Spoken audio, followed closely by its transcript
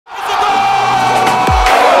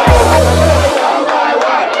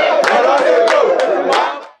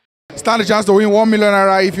stand a chance to win 1 million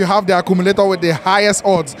naira if you have the accumulator with the highest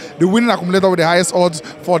odds, the winning accumulator with the highest odds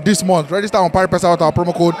for this month. Register on PariPesa with our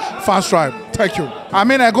promo code FASTDRIVE. Thank you. I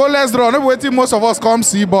mean, I go let's draw. Not waiting most of us come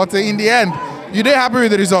see, but in the end, you dey happy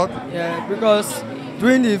with the result? Yeah, because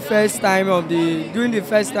during the first time of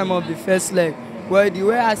the first leg, where the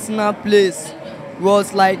way Arsenal plays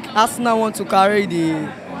was like Arsenal want to carry the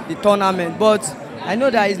tournament, but I know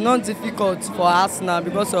that it's not difficult for Arsenal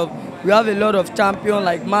because of we have a lot of champions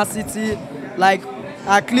like Man City, like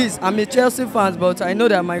at least I'm a Chelsea fan, but I know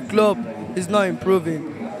that my club is not improving.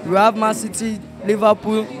 We have Man City,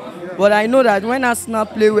 Liverpool, but I know that when Arsenal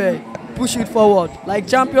play well, push it forward. Like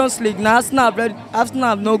Champions League, now Arsenal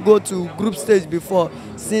have not go to group stage before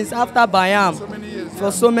since after Bayern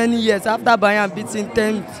for so many years after Bayern beating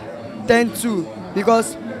 10-2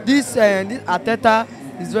 because this Arteta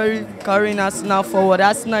is very carrying Arsenal forward.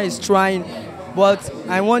 Arsenal is trying, but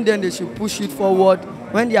I want them they should push it forward.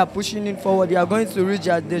 When they are pushing it forward, they are going to reach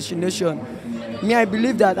their destination. Me, I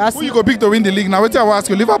believe that Arsenal. Who you go pick to win the league now? What I will ask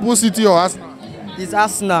you, Liverpool, City, or Arsenal? It's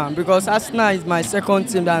Arsenal because Arsenal is my second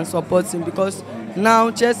team that I'm supporting because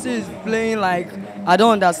now Chelsea is playing like I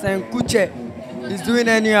don't understand. Kuche is doing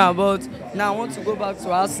anyhow, but now I want to go back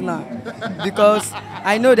to Arsenal because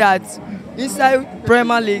I know that inside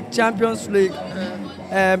Premier League, Champions League,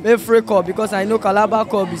 FA Cup, because I know Calabar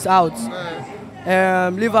Cup is out.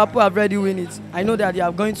 Liverpool have already win it. I know that they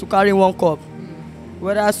are going to carry one cup,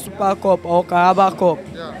 whether Super Cup or Calabar Cup.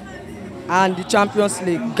 Yeah. And the Champions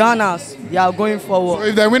League. Gunners, they are going forward. So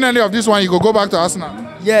if they win any of this one, you go back to Arsenal?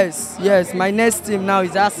 Yes. My next team now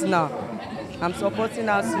is Arsenal. I'm supporting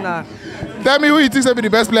Arsenal. Tell me who you think will be the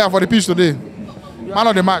best player for the pitch today? Man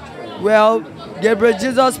of the match. Well, Gabriel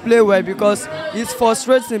Jesus play well because it's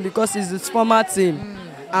frustrating because it's his former team.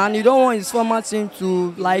 And you don't want his former team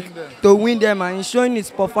to win them, and he's showing his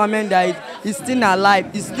performance that he's still alive.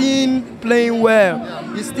 He's still playing well.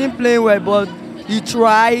 But he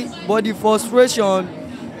tried, but the frustration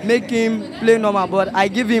make him play normal. But I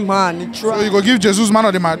give him hand. He tried. So you go give Jesus man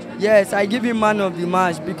of the match? Yes, I give him man of the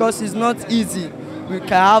match because it's not easy. We can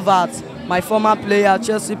have that. My former player,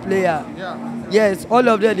 Chelsea player. Yeah. Yes, all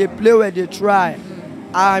of them they play well, they try.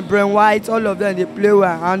 And Brent White, all of them they play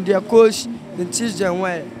well, and their coach they teach them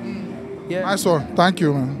well. Yeah. Nice one. Thank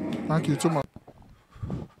you, man. Thank you too much.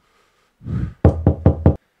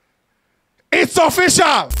 It's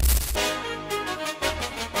official.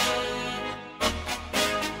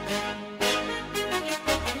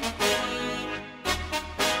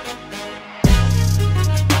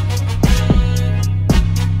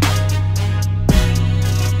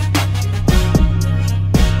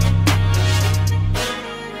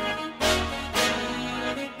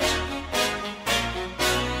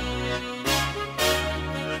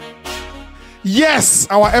 Yes,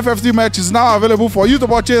 our FFT merch is now available for you to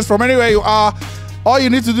purchase from anywhere you are. All you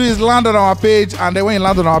need to do is land on our page, and then when you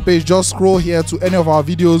land on our page, just scroll here to any of our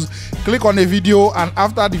videos, click on the video, and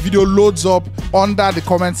after the video loads up under the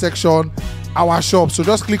comment section, our shop. So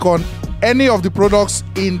just click on any of the products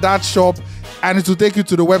in that shop and it will take you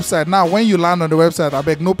to the website. Now, when you land on the website, I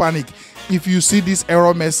beg no panic. If you see this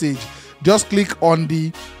error message, just click on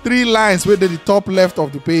the 3 lines where at the top left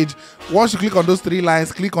of the page. Once you click on those 3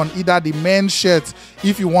 lines, click on either the men's shirt,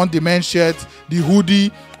 if you want the men's shirt, the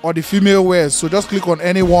hoodie, or the female wears. So just click on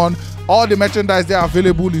any one. All the merchandise they are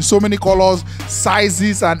available in so many colors,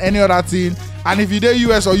 sizes, and any other thing. And if you're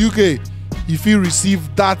in US or UK, if you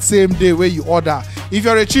receive that same day where you order. If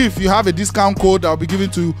you're a chief, you have a discount code that will be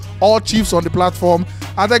given to all chiefs on the platform.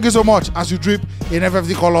 And thank you so much as you drip in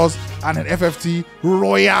FFT colors and in FFT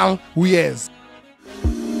royal wears.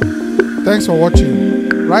 Thanks for watching.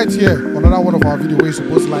 Right here, another one of our videos where you're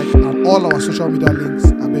supposed to like, and all our social media links.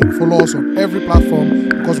 I beg, follow us on every platform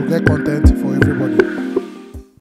because we get content